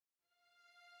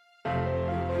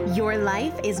Your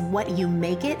life is what you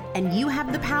make it, and you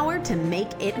have the power to make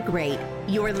it great.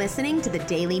 You're listening to the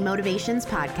Daily Motivations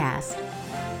Podcast.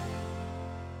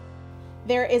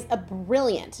 There is a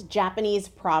brilliant Japanese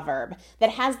proverb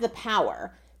that has the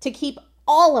power to keep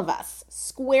all of us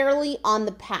squarely on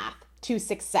the path to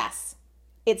success.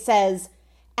 It says,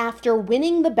 after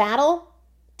winning the battle,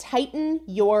 tighten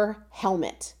your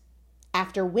helmet.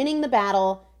 After winning the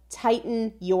battle,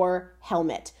 tighten your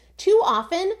helmet. Too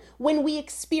often, when we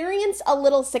experience a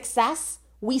little success,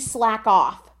 we slack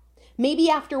off. Maybe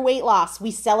after weight loss, we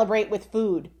celebrate with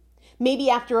food. Maybe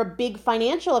after a big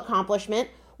financial accomplishment,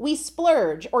 we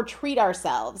splurge or treat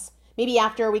ourselves. Maybe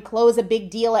after we close a big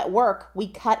deal at work, we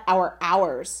cut our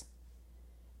hours.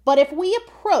 But if we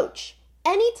approach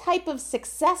any type of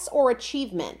success or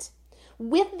achievement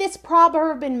with this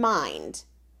proverb in mind,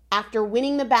 after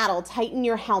winning the battle, tighten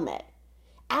your helmet.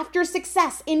 After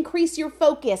success, increase your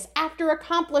focus. After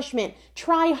accomplishment,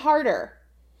 try harder.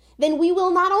 Then we will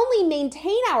not only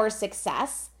maintain our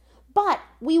success, but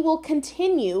we will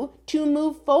continue to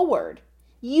move forward.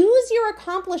 Use your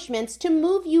accomplishments to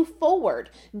move you forward.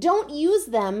 Don't use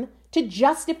them to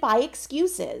justify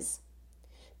excuses.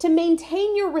 To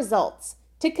maintain your results,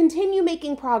 to continue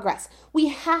making progress, we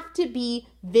have to be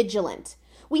vigilant.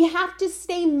 We have to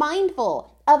stay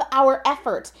mindful of our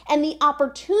effort and the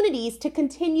opportunities to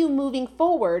continue moving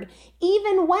forward,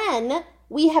 even when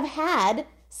we have had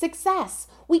success.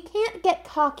 We can't get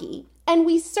cocky, and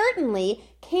we certainly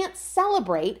can't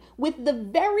celebrate with the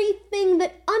very thing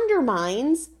that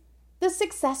undermines the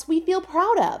success we feel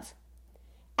proud of.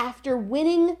 After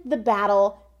winning the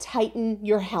battle, tighten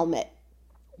your helmet.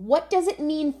 What does it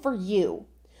mean for you?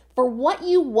 For what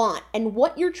you want and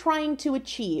what you're trying to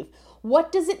achieve?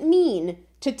 What does it mean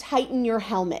to tighten your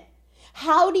helmet?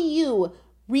 How do you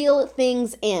reel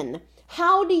things in?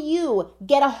 How do you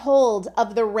get a hold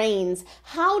of the reins?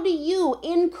 How do you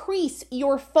increase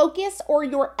your focus or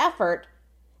your effort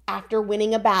after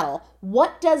winning a battle?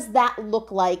 What does that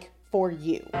look like for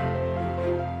you?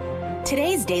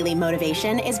 Today's Daily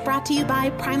Motivation is brought to you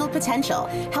by Primal Potential,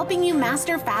 helping you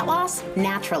master fat loss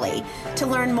naturally. To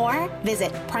learn more,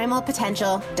 visit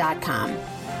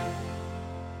primalpotential.com.